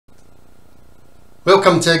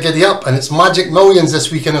Welcome to Giddy Up, and it's Magic Millions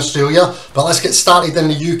this week in Australia, but let's get started in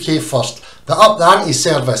the UK first. The Up The Ante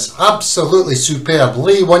service, absolutely superb.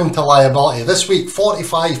 Lay 1 to liability. This week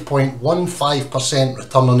 45.15%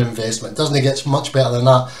 return on investment. Doesn't it get much better than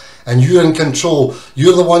that? And you're in control.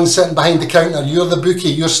 You're the one sitting behind the counter. You're the bookie.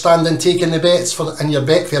 You're standing taking the bets in your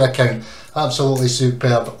Betfair account. Absolutely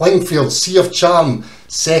superb. Lingfield, Sea of Charm,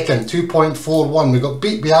 second, 2.41. We got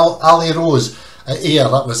beat by Ali Rose at Ayr.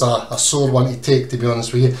 That was a sore one to take, to be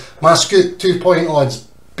honest with you. Mascoot, 2-point odds.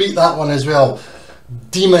 Beat that one as well.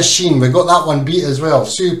 D-Machine, we got that one beat as well.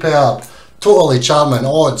 Superb. Totally Charming,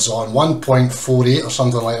 odds on 1.48 or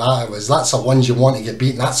something like that. That's the ones you want to get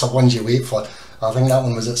beaten. That's the ones you wait for. I think that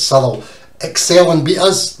one was at Surrey. Excel beat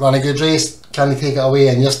us, ran a good race. Can he take it away?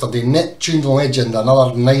 And yesterday, Neptune Legend,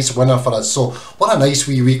 another nice winner for us. So what a nice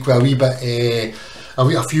wee week with a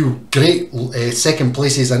few great second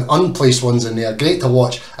places and unplaced ones in there. Great to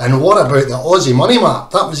watch. And what about the Aussie Money Map?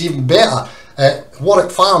 That was even better. Warwick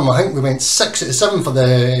Farm, I think we went 6 out of 7 for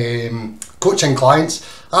the coaching clients.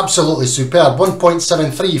 Absolutely superb.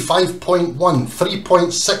 1.73, 5.1,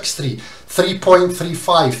 3.63,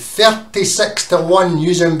 3.35, 36 to 1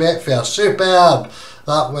 using Betfair. Superb.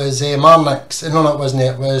 That was Marnix. No, it wasn't.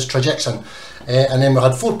 It was Trajection. And then we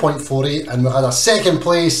had 4.48, and we had a second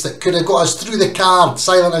place that could have got us through the card.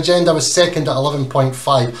 Silent Agenda was second at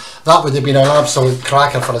 11.5. That would have been an absolute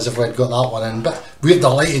cracker for us if we had got that one in. But we're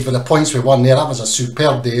delighted with the points we won there. That was a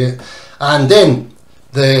superb day. And then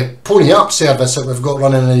the Pony Up service that we've got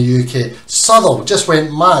running in the UK. Southall just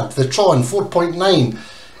went mad. The Tron, 4.9.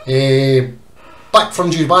 Back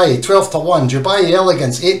from Dubai, 12 to 1. Dubai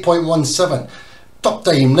Elegance, 8.17. Top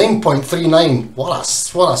time 9.39. What a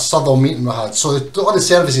Southall meeting we had. So all the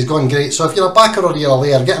services going great. So if you're a backer or you're a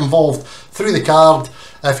layer, get involved through the card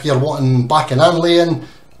if you're wanting backing and laying.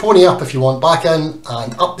 Pony Up if you want backing,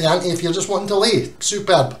 and Up The Ante if you're just wanting to lay.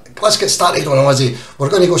 Superb. Let's get started on Aussie.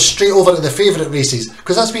 We're going to go straight over to the favourite races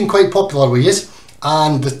because that's been quite popular with you.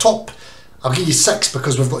 And the top, I'll give you 6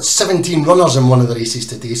 because we've got 17 runners in one of the races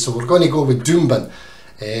today. So we're going to go with Doomben.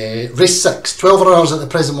 Race 6, 12 runners at the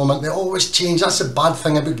present moment. They always change. That's the bad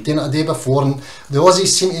thing about doing it a day before, and the Aussies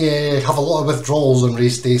seem to have a lot of withdrawals on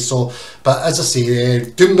race day. So, but as I say,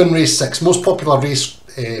 Doomben race 6, most popular race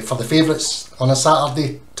for the favourites on a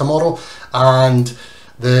Saturday tomorrow, and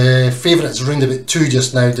the favourites around about 2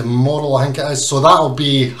 just now, tomorrow I think it is, so that'll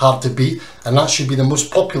be hard to beat, and that should be the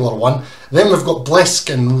most popular one. Then we've got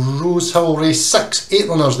Blesk and Rosehill race 6, 8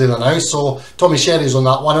 runners there now, so Tommy Sherry's on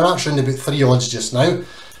that one, and that's around about 3 odds just now.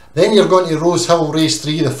 Then you're going to Rosehill race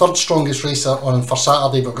 3, the third strongest race on for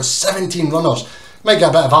Saturday. We've got 17 runners. Might get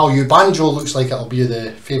a bit of value. Banjo looks like it'll be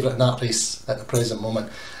the favourite in that race at the present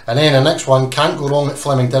moment. And then the next one, Can't Go Wrong at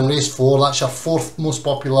Flemington, race 4. That's your 4th most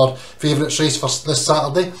popular favourites race for this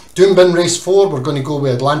Saturday. Doomben race 4, we're going to go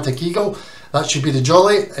with Atlantic Eagle. That should be the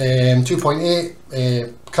Jolly,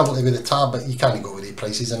 2.8, currently with the tab, but you can't go with the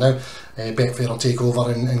prices now. Betfair will take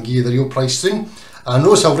over and give you the real price soon. And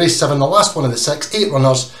Rosehill race 7, the last one of the 6, 8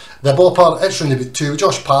 runners. The Bopper, it's round about 2,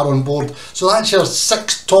 Josh Parr on board. So that's your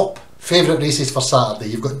 6 top favourite races for Saturday.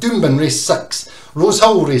 You've got Doomben race 6,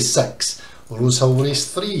 Rosehill race 6, Rosehill race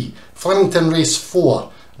 3, Flemington race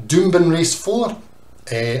 4, Doomben race 4,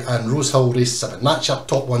 and Rosehill race 7. That's your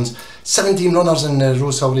top ones. 17 runners in the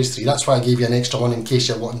Rosehill race 3. That's why I gave you an extra one in case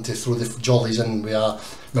you're wanting to throw the jollies in with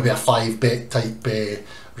maybe a 5-bet type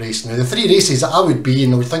race. Now the 3 races that I would be,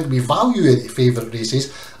 and I would think would be value at the favourite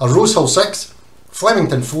races, are Rosehill 6,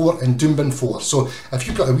 Flemington 4 and Doomben 4. So if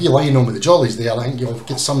you put a wee line on with the jollies there, I think you'll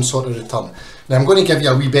get some sort of return. Now I'm going to give you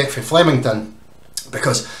a wee bet for Flemington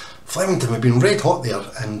because Flemington, we've been red hot there,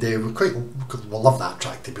 and we love that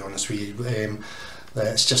track, to be honest with you.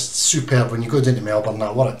 It's just superb when you go down to Melbourne.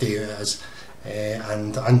 Now, what a day it is,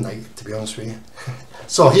 and night, to be honest with you.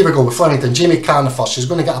 So here we go with Flemington. Jamie Carr first. She's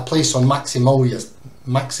going to get a place on Maxi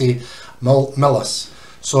Millis.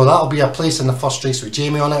 So that'll be a place in the first race with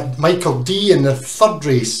Jamie on it. Michael D in the 3rd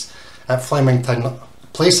race at Flemington.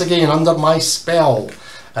 Place again under my spell.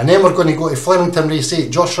 And then we're going to go to Flemington race 8.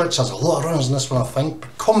 Josh Rich has a lot of runners in this one, I think.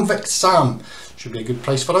 But Convict Sam should be a good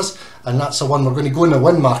price for us. And that's the one we're going to go in the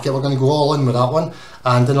win market. We're going to go all in with that one.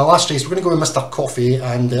 And in the last race, we're going to go with Mr. Coffee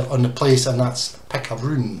and on the place, and that's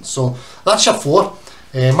Pickaroon. So that's your 4.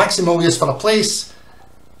 Maximilius for a place.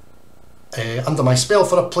 Under My Spell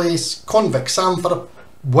for a place. Convict Sam for a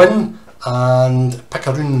win. And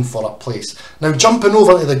Pickaroon for a place. Now jumping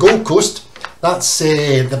over to the Gold Coast, That's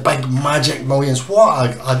the big magic millions.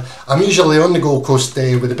 I'm usually on the Gold Coast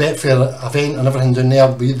with the Betfair event and everything down there.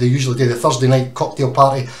 They usually do the Thursday night cocktail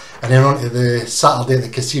party and then on to the Saturday at the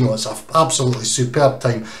casino. It's an absolutely superb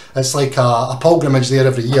time. It's like a pilgrimage there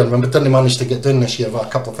every year. And we didn't manage to get down this year with a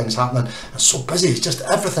couple of things happening. It's so busy. It's just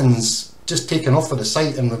everything's just taken off for the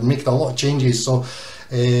site, and we've made a lot of changes. So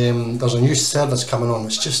there's a new service coming on.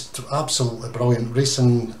 It's just absolutely brilliant.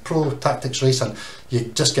 Racing, pro tactics racing.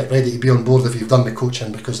 You just get ready to be on board if you've done the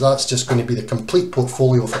coaching, because that's just going to be the complete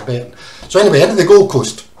portfolio for betting. So anyway, into the Gold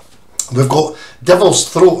Coast, we've got Devil's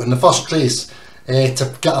Throat in the first race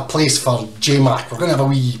to get a place for J-Mac. We're going to have a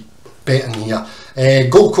wee bet in here.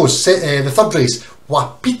 Gold Coast, the third race,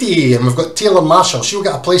 Wapiti, and we've got Taylor Marshall. She'll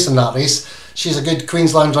get a place in that race. She's a good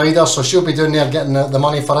Queensland rider, so she'll be down there getting the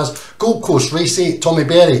money for us. Gold Coast, race 8, Tommy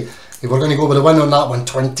Berry. We're going to go with the win on that one.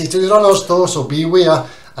 22 runners though, so beware.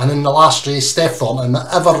 And in the last race, Steph Thornton, the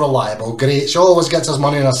ever reliable, great. She always gets us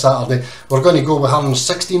money on a Saturday. We're going to go with her and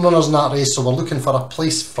 16 runners in that race, so we're looking for a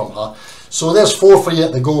place from her. So there's 4 for you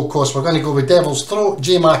at the Gold Coast. We're going to go with Devil's Throat,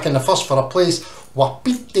 J-Mac in the first for a place,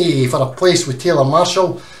 Wapiti for a place with Taylor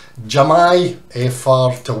Marshall, Jamai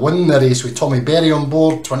to win the race with Tommy Berry on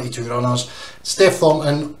board, 22 runners, Steph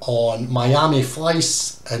Thornton on Miami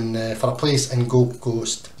Flies and for a place in Gold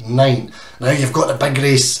Coast 9. Now you've got the big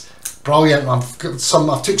race. Brilliant. I've took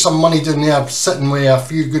some money down there, sitting with a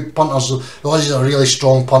few good punters. The Aussies are really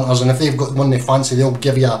strong punters, and if they've got one they fancy, they'll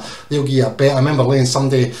give you a bet. I remember laying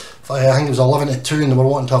Sunday, I think it was 11 to 2, and they were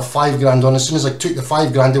wanting to have 5 grand on. As soon as I took the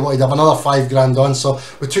 5 grand, they wanted to have another 5 grand on. So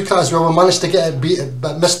we took that as well. We managed to get it beat,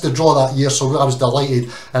 but missed the draw that year, so I was delighted.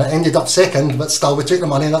 And it ended up second, but still we took the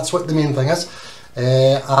money. That's what the main thing is.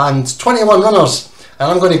 And 21 runners, and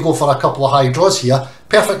I'm going to go for a couple of high draws here.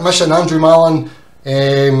 Perfect Mission, Andrew Mallon.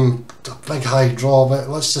 A big high draw, but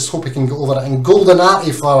let's just hope he can get over it. And Golden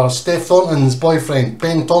Arty for Steph Thornton's boyfriend,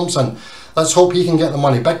 Ben Thompson. Let's hope he can get the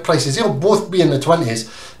money. Big prices. They'll both be in the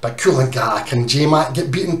 20s. But Coolangatta, can J-Mac get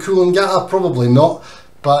beaten Coolangatta? Probably not.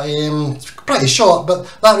 But pretty short. But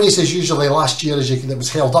that race is usually last year, it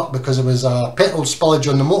was held up because it was a petrol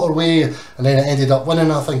spillage on the motorway, and then it ended up winning.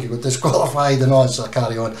 I think it got disqualified and all, so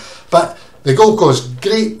carry on. But the Gold Coast,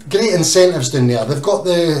 great incentives down there. They've got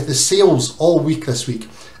the sales all week this week.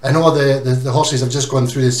 And all the horses have just gone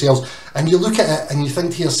through the sales. And you look at it and you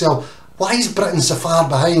think to yourself, why is Britain so far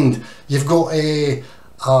behind? You've got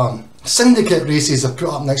syndicate races are put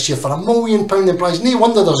up next year for £1 million in prize. No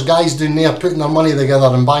wonder there's guys down there putting their money together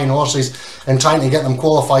and buying horses and trying to get them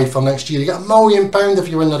qualified for next year. You get £1 million if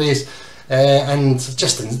you win the race. And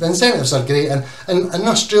just the incentives are great. And in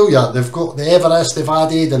Australia, they've got the Everest they've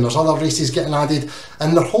added, and there's other races getting added,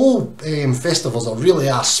 and their whole festivals are really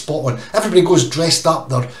spot on. Everybody goes dressed up,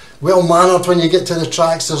 they're well mannered when you get to the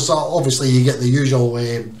tracks. There's obviously you get the usual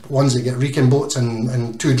ones that get reeking boats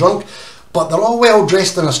and too drunk, but they're all well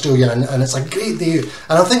dressed in Australia, and it's a great day.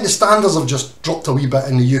 And I think the standards have just dropped a wee bit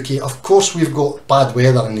in the UK. Of course we've got bad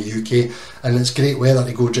weather in the UK, and it's great weather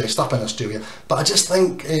to go dressed up in Australia, but I just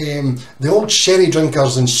think the old sherry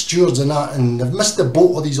drinkers and stewards and that, and they've missed the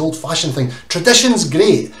boat of these old fashioned things. Tradition's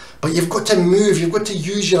great, but you've got to move, you've got to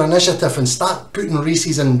use your initiative and start putting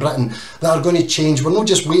races in Britain that are going to change. We're not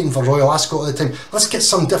just waiting for Royal Ascot all the time. Let's get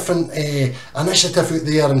some different initiative out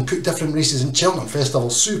there and put different races in. Cheltenham Festival,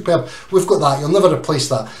 superb. We've got that, you'll never replace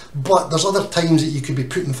that. But there's other times that you could be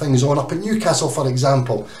putting things on. Up in Newcastle, for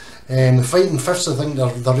example, the Fighting Fifths, I think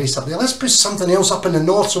the race up there. Let's put something else up in the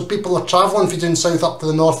north so people are travelling if you're doing south up to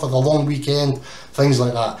the north for the long weekend, things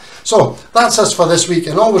like that. So that's us for this week,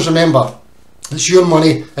 and always remember, it's your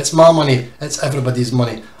money, it's my money, it's everybody's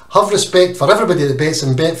money. Have respect for everybody that bets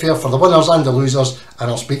in Betfair, for the winners and the losers, and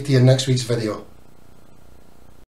I'll speak to you in next week's video.